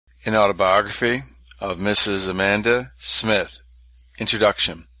An Autobiography of Mrs. Amanda Smith.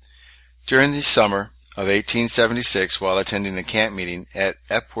 Introduction. During the summer of 1876, while attending a camp meeting at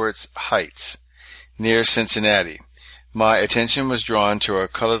Epworth Heights, near Cincinnati, my attention was drawn to a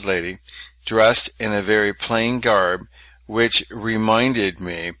colored lady dressed in a very plain garb, which reminded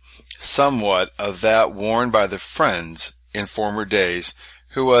me somewhat of that worn by the Friends in former days,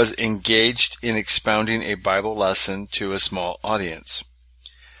 who was engaged in expounding a Bible lesson to a small audience.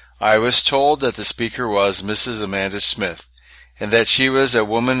 I was told that the speaker was Mrs. Amanda Smith, and that she was a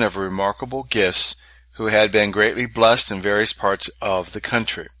woman of remarkable gifts who had been greatly blessed in various parts of the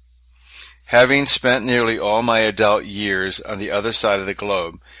country. Having spent nearly all my adult years on the other side of the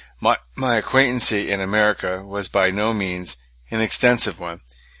globe, my acquaintance in America was by no means an extensive one,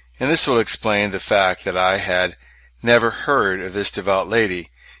 and this will explain the fact that I had never heard of this devout lady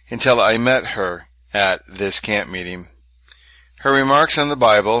until I met her at this camp meeting. Her remarks on the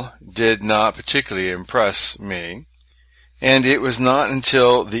Bible did not particularly impress me, and it was not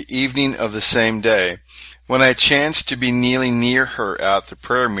until the evening of the same day, when I chanced to be kneeling near her at the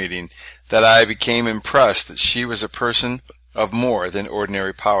prayer meeting, that I became impressed that she was a person of more than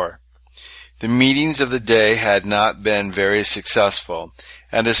ordinary power. The meetings of the day had not been very successful,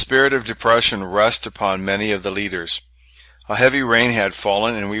 and a spirit of depression rested upon many of the leaders. A heavy rain had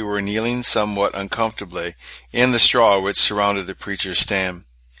fallen, and we were kneeling somewhat uncomfortably in the straw which surrounded the preacher's stand.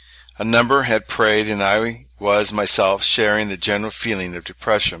 A number had prayed, and I was myself sharing the general feeling of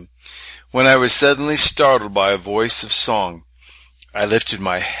depression, when I was suddenly startled by a voice of song. I lifted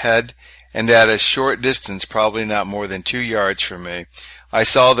my head, and at a short distance, probably not more than 2 yards from me, I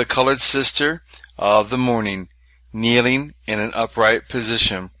saw the colored sister of the morning kneeling in an upright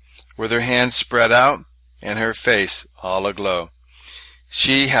position, with her hands spread out and her face all aglow.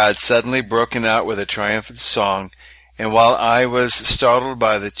 She had suddenly broken out with a triumphant song, and while I was startled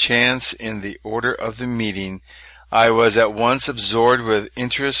by the chance in the order of the meeting, I was at once absorbed with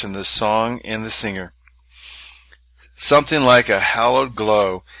interest in the song and the singer. Something like a hallowed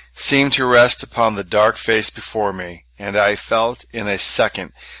glow seemed to rest upon the dark face before me, and I felt in a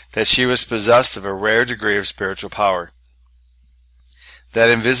second that she was possessed of a rare degree of spiritual power. That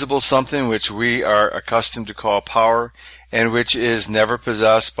invisible something which we are accustomed to call power, and which is never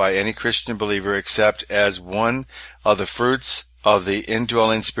possessed by any Christian believer except as one of the fruits of the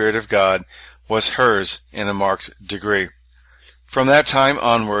indwelling Spirit of God, was hers in a marked degree. From that time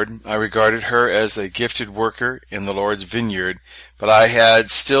onward, I regarded her as a gifted worker in the Lord's vineyard, but I had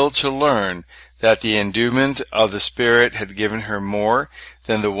still to learn that the endowment of the Spirit had given her more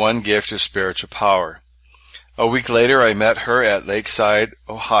than the one gift of spiritual power. A week later I met her at Lakeside,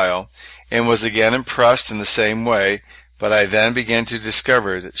 Ohio, and was again impressed in the same way, but I then began to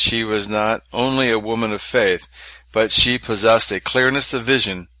discover that she was not only a woman of faith, but she possessed a clearness of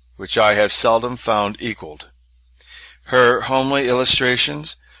vision which I have seldom found equaled. Her homely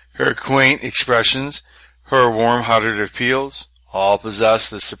illustrations, her quaint expressions, her warm-hearted appeals, all possess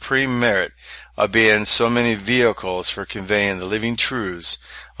the supreme merit of being so many vehicles for conveying the living truths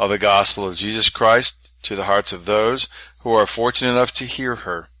of the gospel of Jesus Christ to the hearts of those who are fortunate enough to hear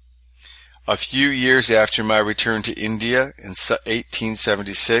her. A few years after my return to India in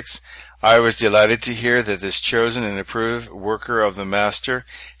 1876, I was delighted to hear that this chosen and approved worker of the Master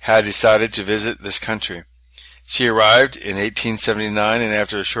had decided to visit this country. She arrived in 1879, and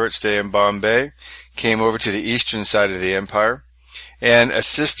after a short stay in Bombay, came over to the eastern side of the empire, and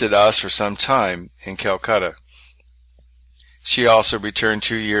assisted us for some time in Calcutta. She also returned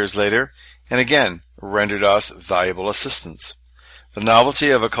 2 years later, and again rendered us valuable assistance. The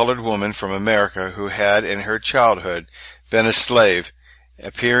novelty of a colored woman from America who had in her childhood been a slave,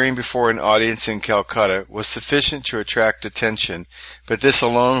 appearing before an audience in Calcutta, was sufficient to attract attention, but this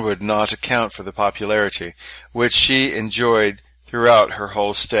alone would not account for the popularity which she enjoyed throughout her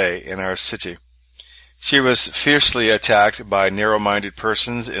whole stay in our city. She was fiercely attacked by narrow-minded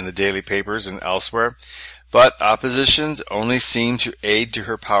persons in the daily papers and elsewhere, but oppositions only seemed to aid to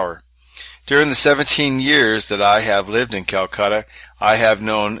her power. During the 17 years that I have lived in Calcutta, I have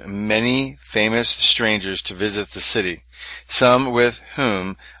known many famous strangers to visit the city, some with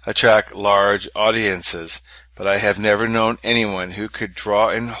whom attract large audiences, but I have never known anyone who could draw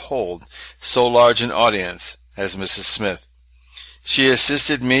and hold so large an audience as Mrs. Smith. She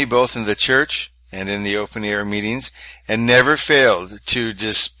assisted me both in the church and in the open-air meetings, and never failed to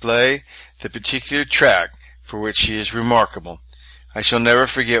display the particular tract for which she is remarkable. I shall never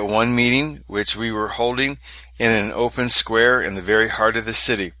forget one meeting which we were holding in an open square in the very heart of the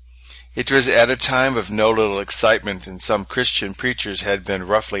city. It was at a time of no little excitement, and some Christian preachers had been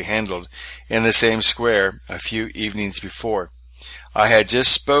roughly handled in the same square a few evenings before. I had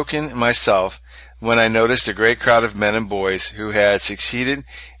just spoken myself when I noticed a great crowd of men and boys who had succeeded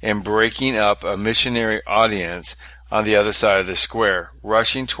in breaking up a missionary audience on the other side of the square,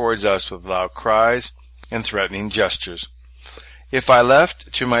 rushing towards us with loud cries and threatening gestures. If I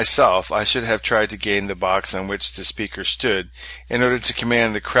left to myself, I should have tried to gain the box on which the speaker stood in order to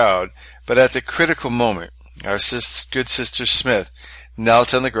command the crowd, but at the critical moment, our good Sister Smith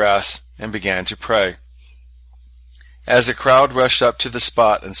knelt on the grass and began to pray. As the crowd rushed up to the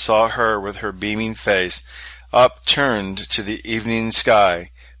spot and saw her with her beaming face upturned to the evening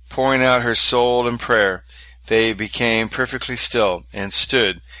sky, pouring out her soul in prayer, they became perfectly still and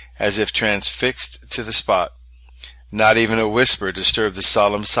stood as if transfixed to the spot. Not even a whisper disturbed the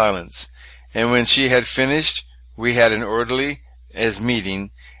solemn silence, and when she had finished, we had an orderly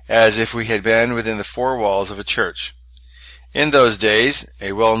meeting as if we had been within the four walls of a church. In those days,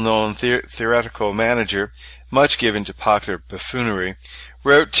 a well-known theatrical manager, much given to popular buffoonery,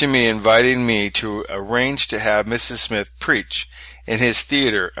 wrote to me inviting me to arrange to have Mrs. Smith preach in his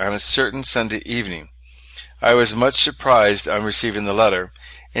theater on a certain Sunday evening. I was much surprised on receiving the letter,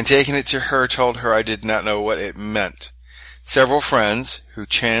 and taking it to her told her I did not know what it meant. Several friends, who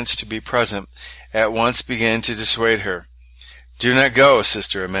chanced to be present, at once began to dissuade her. "Do not go,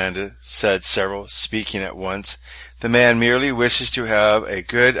 Sister Amanda," said several, speaking at once. "The man merely wishes to have a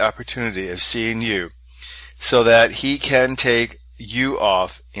good opportunity of seeing you, so that he can take you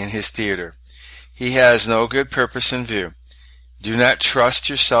off in his theater. He has no good purpose in view. Do not trust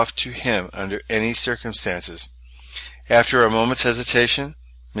yourself to him under any circumstances." After a moment's hesitation,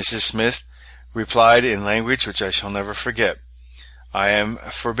 Mrs. Smith replied in language which I shall never forget. "I am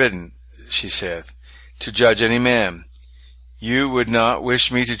forbidden," she saith, "to judge any man. You would not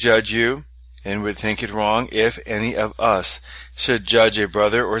wish me to judge you, and would think it wrong if any of us should judge a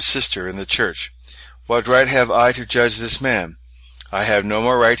brother or sister in the church. What right have I to judge this man? I have no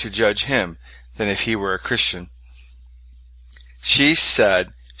more right to judge him than if he were a Christian." She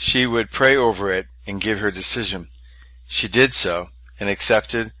said she would pray over it and give her decision. She did so, and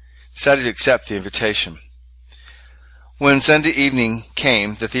decided to accept the invitation. When Sunday evening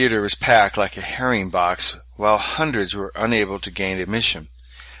came, the theater was packed like a herring box, while hundreds were unable to gain admission.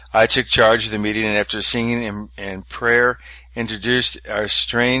 I took charge of the meeting, and after singing and prayer, introduced our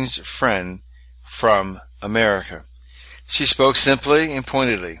strange friend from America. She spoke simply and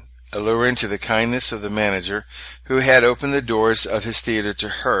pointedly, alluring to the kindness of the manager, who had opened the doors of his theater to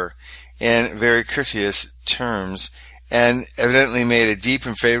her in very courteous terms, and evidently made a deep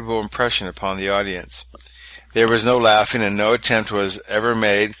and favorable impression upon the audience. There was no laughing, and no attempt was ever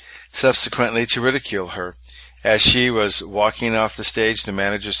made subsequently to ridicule her. As she was walking off the stage, the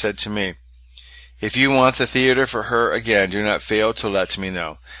manager said to me, "If you want the theater for her again, do not fail to let me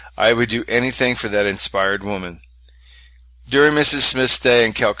know. I would do anything for that inspired woman." During Mrs. Smith's stay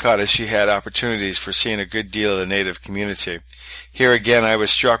in Calcutta, she had opportunities for seeing a good deal of the native community. Here again I was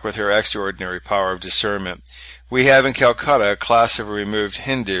struck with her extraordinary power of discernment. We have in Calcutta a class of removed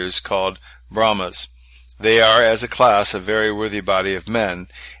Hindus called Brahmas. They are, as a class, a very worthy body of men,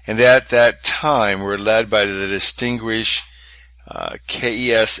 and at that time were led by the distinguished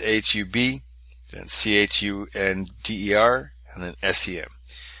K-E-S-H-U-B, then C-H-U-N-D-E-R, and then S-E-M.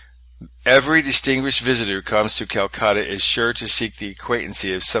 Every distinguished visitor who comes to Calcutta is sure to seek the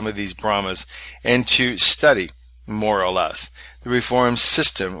acquaintancy of some of these Brahmas and to study, more or less, the reformed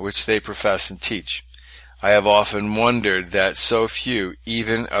system which they profess and teach. I have often wondered that so few,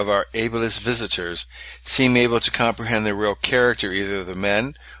 even of our ablest visitors, seem able to comprehend the real character either of the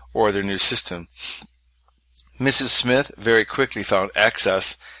men or their new system. Mrs. Smith very quickly found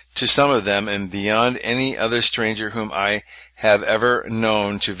access to some of them, and beyond any other stranger whom I have ever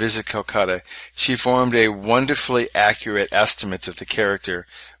known to visit Calcutta, she formed a wonderfully accurate estimate of the character,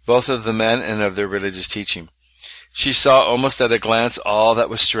 both of the men and of their religious teaching. She saw almost at a glance all that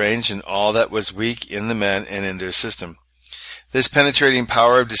was strange and all that was weak in the men and in their system. This penetrating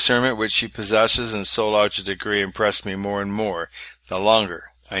power of discernment which she possesses in so large a degree impressed me more and more the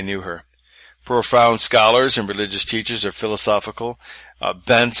longer I knew her. Profound scholars and religious teachers of philosophical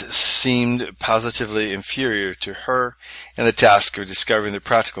bent seemed positively inferior to her in the task of discovering the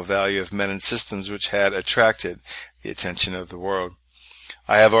practical value of men and systems which had attracted the attention of the world.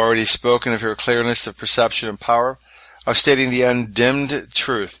 I have already spoken of her clearness of perception and power of stating the undimmed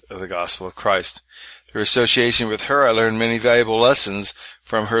truth of the gospel of Christ. Through association with her, I learned many valuable lessons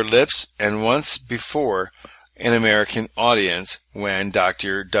from her lips, and once before an American audience, when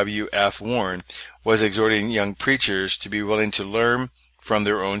Dr. W. F. Warren was exhorting young preachers to be willing to learn from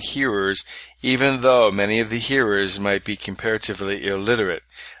their own hearers, even though many of the hearers might be comparatively illiterate.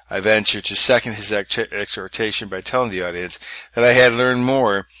 I venture to second his exhortation by telling the audience that I had learned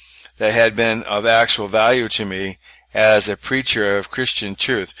more that had been of actual value to me as a preacher of Christian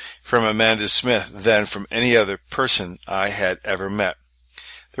truth from Amanda Smith than from any other person I had ever met.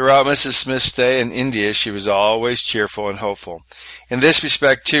 Throughout Mrs. Smith's stay in India, she was always cheerful and hopeful. In this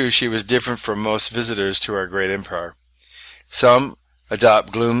respect, too, she was different from most visitors to our great empire. Some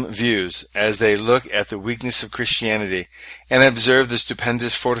adopt gloom views as they look at the weakness of Christianity and observe the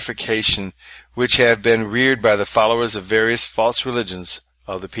stupendous fortification which have been reared by the followers of various false religions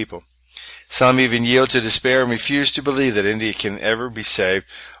of the people. Some even yield to despair and refuse to believe that India can ever be saved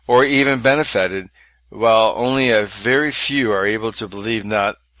or even benefited, while only a very few are able to believe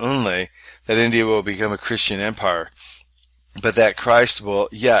not only that India will become a Christian empire, but that Christ will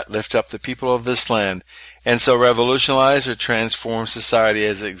yet lift up the people of this land and so revolutionize or transform society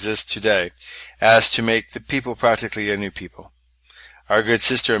as it exists today, as to make the people practically a new people. Our good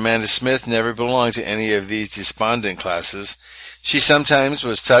sister Amanda Smith never belonged to any of these despondent classes. She sometimes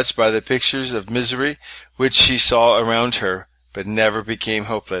was touched by the pictures of misery which she saw around her, but never became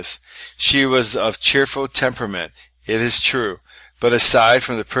hopeless. She was of cheerful temperament, it is true, but aside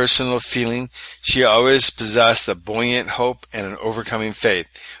from the personal feeling, she always possessed a buoyant hope and an overcoming faith,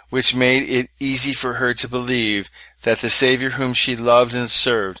 which made it easy for her to believe that the Savior whom she loved and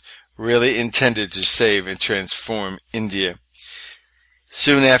served really intended to save and transform India.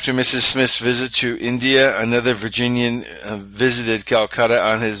 Soon after Mrs. Smith's visit to India, another Virginian visited Calcutta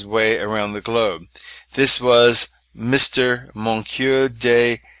on his way around the globe. This was Mr. Moncure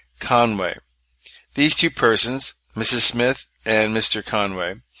de Conway. These two persons, Mrs. Smith and Mr.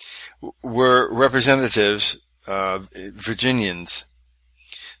 Conway, were representatives of Virginians.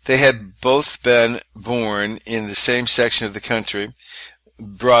 They had both been born in the same section of the country,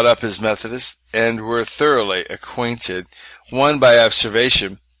 brought up as Methodists, and were thoroughly acquainted, one by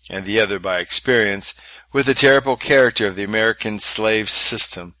observation and the other by experience, with the terrible character of the American slave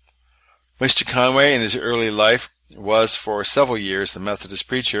system. Mr. Conway in his early life was for several years a Methodist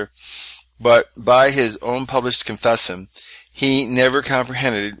preacher, but by his own published confession, he never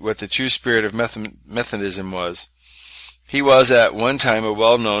comprehended what the true spirit of Methodism was. He was at one time a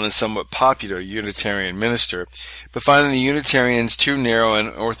well-known and somewhat popular Unitarian minister, but finding the Unitarians too narrow and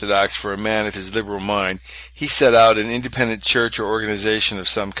orthodox for a man of his liberal mind, he set out an independent church or organization of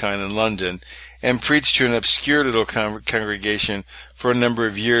some kind in London, and preached to an obscure little congregation for a number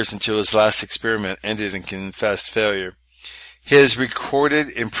of years until his last experiment ended in confessed failure. His recorded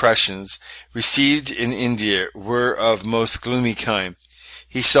impressions received in India were of most gloomy kind.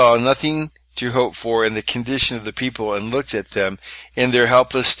 He saw nothing to hope for in the condition of the people and looked at them in their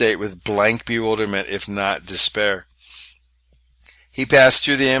helpless state with blank bewilderment, if not despair. He passed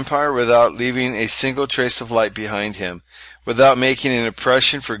through the empire without leaving a single trace of light behind him, without making an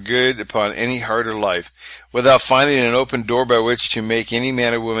impression for good upon any heart or life, without finding an open door by which to make any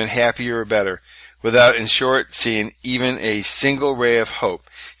man or woman happier or better, without, in short, seeing even a single ray of hope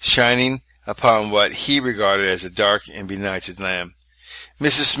shining upon what he regarded as a dark and benighted land.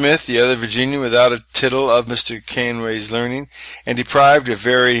 Mrs. Smith, the other Virginian, without a tittle of Mr. Conway's learning, and deprived of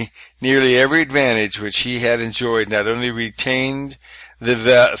very nearly every advantage which he had enjoyed, not only retained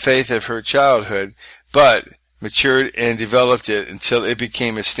the faith of her childhood, but matured and developed it until it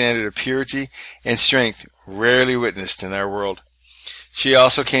became a standard of purity and strength rarely witnessed in our world. She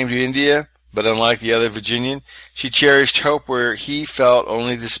also came to India, but unlike the other Virginian, she cherished hope where he felt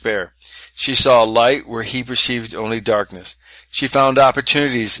only despair. She saw light where he perceived only darkness. She found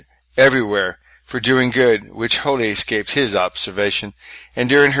opportunities everywhere for doing good, which wholly escaped his observation, and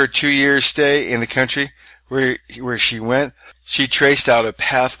during her 2 years' stay in the country where she went, she traced out a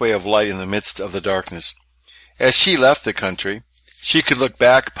pathway of light in the midst of the darkness. As she left the country, she could look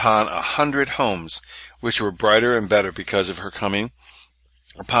back upon 100 homes which were brighter and better because of her coming,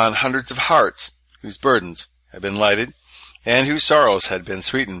 upon hundreds of hearts whose burdens had been lighted, and whose sorrows had been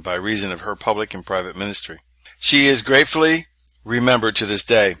sweetened by reason of her public and private ministry. She is gratefully remembered to this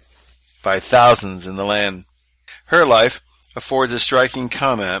day by thousands in the land. Her life affords a striking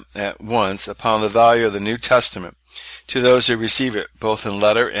comment at once upon the value of the New Testament to those who receive it, both in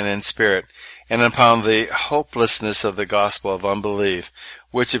letter and in spirit, and upon the hopelessness of the gospel of unbelief,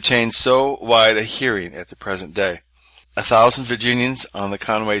 which obtains so wide a hearing at the present day. 1,000 Virginians on the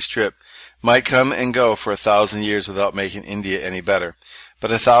Conway's trip might come and go for 1,000 years without making India any better,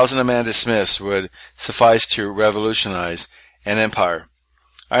 but 1,000 Amanda Smiths would suffice to revolutionize an empire.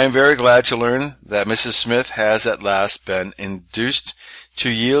 I am very glad to learn that Mrs. Smith has at last been induced to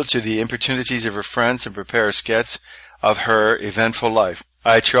yield to the importunities of her friends and prepare a sketch of her eventful life.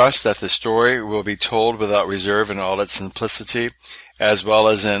 I trust that the story will be told without reserve in all its simplicity, as well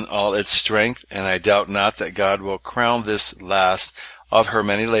as in all its strength, and I doubt not that God will crown this last of her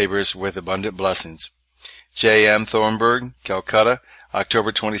many labors with abundant blessings. J. M. Thornburg, Calcutta,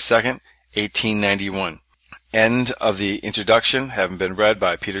 October 22nd, 1891. End of the introduction, having been read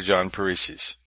by Peter John Paresis.